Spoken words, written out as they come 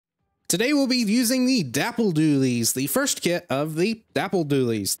Today we'll be using the Dualies, the first kit of the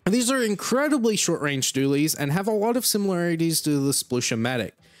Dualies. These are incredibly short-range dualies and have a lot of similarities to the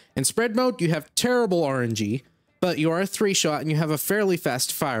Splatoon. In spread mode, you have terrible RNG, but you are a 3-shot and you have a fairly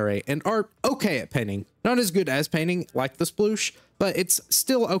fast fire rate and are okay at painting. Not as good as painting like the Sploosh, but it's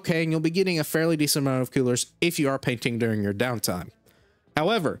still okay and you'll be getting a fairly decent amount of coolers if you are painting during your downtime.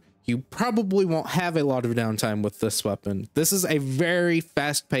 However, you probably won't have a lot of downtime with this weapon. This is a very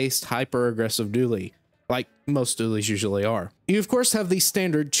fast-paced, hyper-aggressive dualie, like most dualies usually are. You of course have the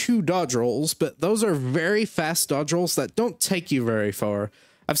standard 2 dodge rolls, but those are very fast dodge rolls that don't take you very far.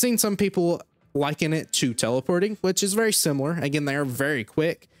 I've seen some people liken it to teleporting, which is very similar. Again, they are very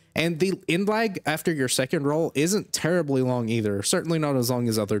quick, and the end lag after your second roll isn't terribly long either, certainly not as long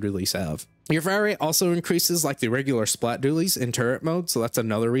as other dualies have. Your fire rate also increases like the regular Splat dualies in turret mode, so that's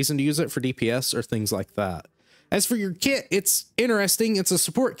another reason to use it for DPS or things like that. As for your kit, it's interesting. It's a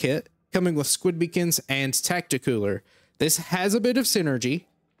support kit coming with squid beacons and tacticooler. This has a bit of synergy,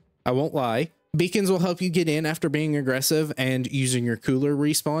 I won't lie. Beacons will help you get in after being aggressive and using your cooler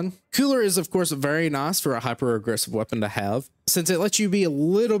respawn. Cooler is of course very nice for a hyper aggressive weapon to have, since it lets you be a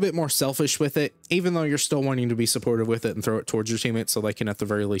little bit more selfish with it, even though you're still wanting to be supportive with it and throw it towards your teammates so they can at the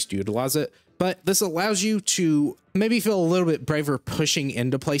very least utilize it. But this allows you to maybe feel a little bit braver pushing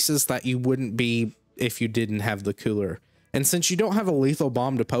into places that you wouldn't be if you didn't have the cooler. And since you don't have a lethal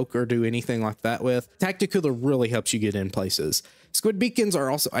bomb to poke or do anything like that with, Tacticooler really helps you get in places. Squid beacons are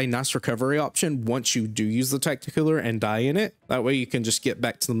also a nice recovery option once you do use the Tacticooler and die in it. That way you can just get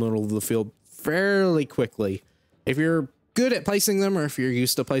back to the middle of the field fairly quickly. If you're good at placing them, or if you're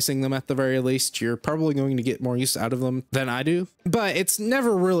used to placing them at the very least, you're probably going to get more use out of them than I do. But it's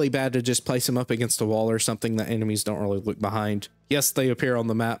never really bad to just place them up against a wall or something that enemies don't really look behind. Yes, they appear on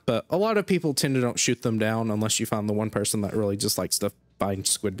the map, but a lot of people tend to don't shoot them down unless you find the one person that really just likes to find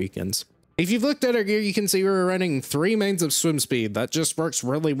squid beacons. If you've looked at our gear, you can see we're running 3 mains of swim speed. That just works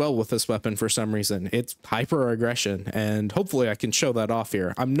really well with this weapon for some reason. It's hyper aggression, and hopefully I can show that off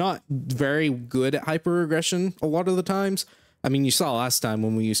here. I'm not very good at hyper aggression a lot of the times. I mean, you saw last time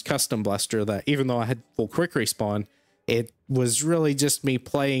when we used custom blaster that even though I had full quick respawn, it was really just me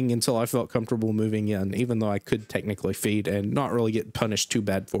playing until I felt comfortable moving in, even though I could technically feed and not really get punished too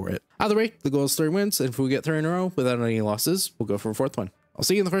bad for it. Either way, the goal is 3 wins, and if we get 3 in a row without any losses, we'll go for a 4th one. I'll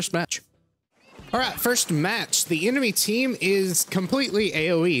see you in the first match. All right, first match. The enemy team is completely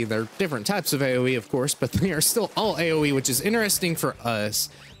AoE. They're different types of AoE, of course, but they are still all AoE, which is interesting for us.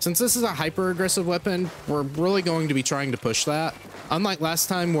 Since this is a hyper-aggressive weapon, we're really going to be trying to push that. Unlike last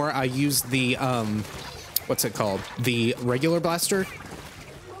time where I used the, what's it called? The regular blaster.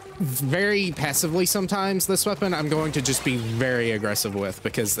 Very passively sometimes, this weapon I'm going to just be very aggressive with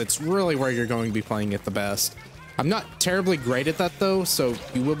because it's really where you're going to be playing it the best. I'm not terribly great at that though, so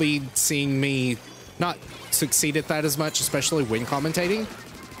you will be seeing me not succeed at that as much, especially when commentating.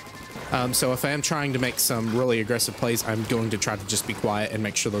 So if I am trying to make some really aggressive plays, I'm going to try to just be quiet and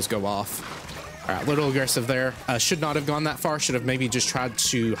make sure those go off. All right, a little aggressive there. Should not have gone that far. Should have maybe just tried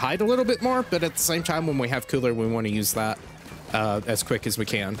to hide a little bit more, but at the same time, when we have cooler, we want to use that as quick as we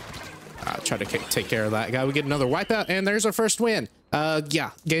can. Try to take care of that guy. We get another wipeout, and there's our first win.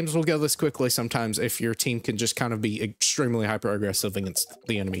 Yeah, games will go this quickly sometimes if your team can just kind of be extremely hyper-aggressive against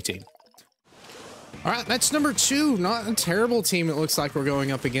the enemy team. All right, match number 2. Not a terrible team it looks like we're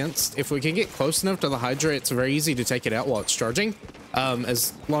going up against. If we can get close enough to the Hydra, it's very easy to take it out while it's charging.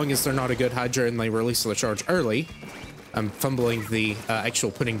 As long as they're not a good Hydra and they release the charge early. I'm fumbling the actual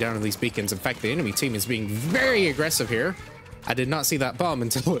putting down of these beacons. In fact, the enemy team is being very aggressive here. I did not see that bomb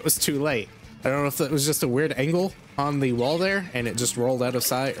until it was too late. I don't know if that was just a weird angle on the wall there and it just rolled out of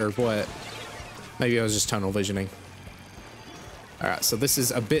sight or what. Maybe I was just tunnel visioning. All right, so this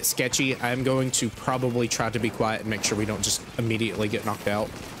is a bit sketchy. I'm going to probably try to be quiet and make sure we don't just immediately get knocked out.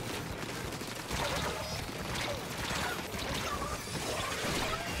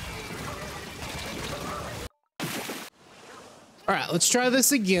 All right, let's try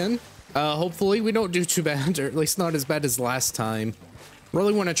this again. Hopefully we don't do too bad, or at least not as bad as last time.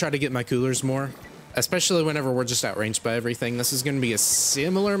 Really want to try to get my coolers more, especially whenever we're just outranged by everything. This is going to be a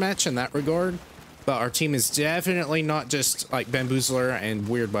similar match in that regard, but our team is definitely not just like bamboozler and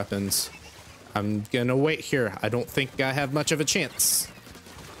weird weapons. I'm gonna wait here. I don't think I have much of a chance.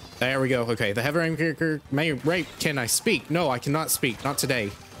 There we go. Okay, the heavy rain kicker may rape. Can I speak? No, I cannot speak. Not today.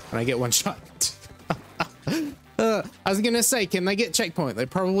 When I get one shot. I was gonna say, can they get checkpoint? They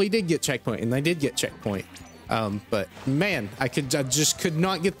probably did get checkpoint, and they did get checkpoint. But man, I just could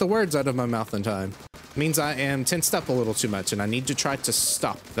not get the words out of my mouth in time. Means I am tensed up a little too much, and I need to try to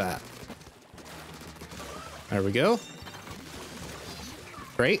stop that. There we go.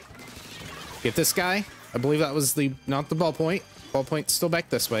 Great. Get this guy. I believe that was the, not the ball point. Ball point's still back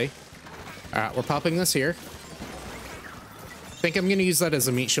this way. All right, we're popping this here. I think I'm gonna use that as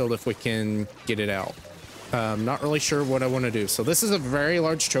a meat shield if we can get it out. Not really sure what I want to do. So this is a very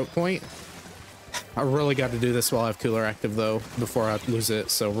large choke point. I really got to do this while I have cooler active though, before I lose it.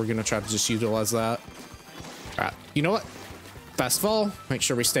 So we're gonna try to just utilize that. All right, you know what? Fast fall, make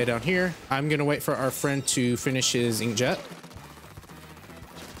sure we stay down here. I'm gonna wait for our friend to finish his inkjet.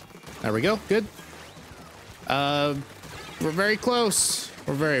 There we go, good. We're very close.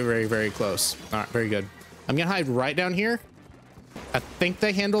 We're very close. All right, very good. I'm gonna hide right down here. I think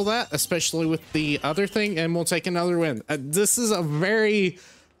they handle that, especially with the other thing, and we'll take another win. This is a very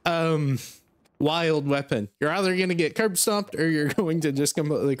wild weapon. You're either gonna get curb stomped or you're going to just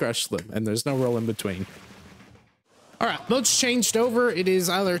completely crush them, and there's no real in between. All right, mode's changed over. It is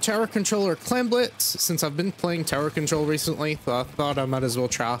either tower control or clan blitz. Since I've been playing tower control recently, I thought I might as well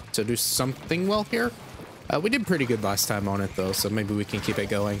try to do something well here. We did pretty good last time on it though, so maybe we can keep it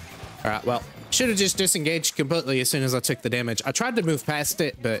going. All right, well, should have just disengaged completely as soon as I took the damage. I tried to move past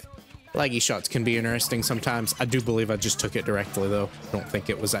it, but laggy shots can be interesting sometimes. I do believe I just took it directly though. I don't think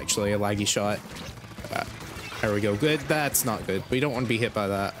it was actually a laggy shot. There we go, good. That's not good. We don't want to be hit by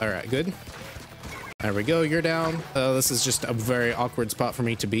that. All right, good. There we go, you're down. This is just a very awkward spot for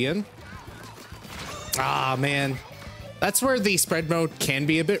me to be in. Ah, man. That's where the spread mode can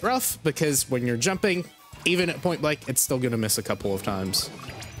be a bit rough, because when you're jumping, even at point blank, it's still gonna miss a couple of times.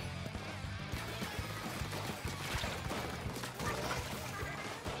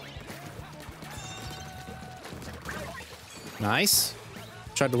 Nice.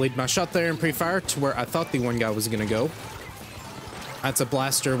 Tried to lead my shot there in pre-fire to where I thought the one guy was gonna go. That's a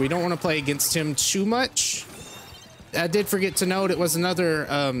blaster. We don't want to play against him too much. I did forget to note it was another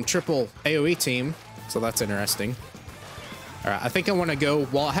triple AoE team, so that's interesting. All right, I think I want to go,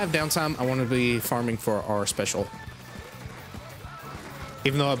 while I have downtime, I want to be farming for our special.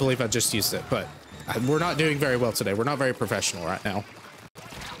 Even though I believe I just used it, but we're not doing very well today. We're not very professional right now.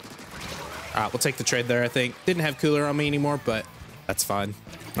 All right, we'll take the trade there, I think. Didn't have cooler on me anymore, but that's fine.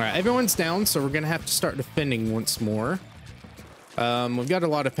 All right, everyone's down, so we're going to have to start defending once more. We've got a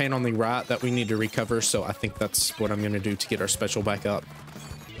lot of pain on the right that we need to recover, so I think that's what I'm going to do to get our special back up.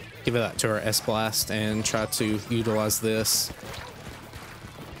 Give that to our S-Blast and try to utilize this.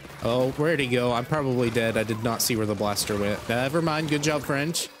 Oh, where'd he go? I'm probably dead. I did not see where the blaster went. Never mind. Good job,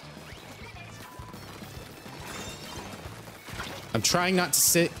 friend. I'm trying not to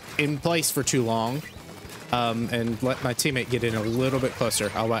sit in place for too long and let my teammate get in a little bit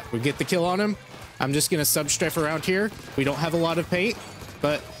closer. All right, we get the kill on him. I'm just going to sub-strafe around here. We don't have a lot of paint,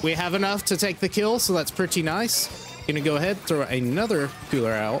 but we have enough to take the kill, so that's pretty nice. Going to go ahead, throw another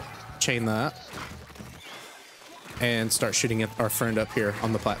cooler out, chain that, and start shooting at our friend up here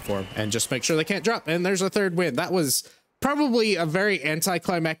on the platform, and just make sure they can't drop. And there's a third win. That was probably a very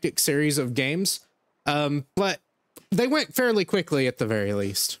anticlimactic series of games, but they went fairly quickly at the very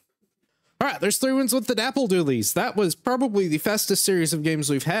least. All right, there's 3 wins with the Dualies. That was probably the fastest series of games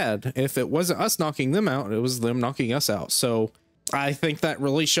we've had. If it wasn't us knocking them out, it was them knocking us out. So I think that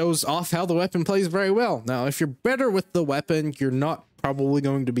really shows off how the weapon plays very well. Now, if you're better with the weapon, you're not probably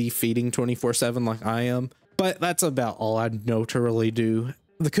going to be feeding 24/7 like I am, but that's about all I know to really do.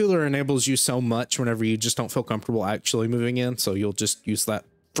 The cooler enables you so much whenever you just don't feel comfortable actually moving in, so you'll just use that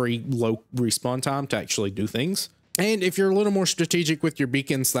free low respawn time to actually do things. And if you're a little more strategic with your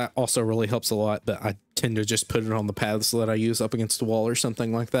beacons, that also really helps a lot, but I tend to just put it on the paths that I use up against the wall or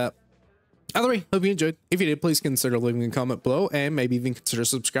something like that. Either way, hope you enjoyed. If you did, please consider leaving a comment below and maybe even consider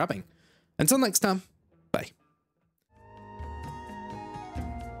subscribing. Until next time.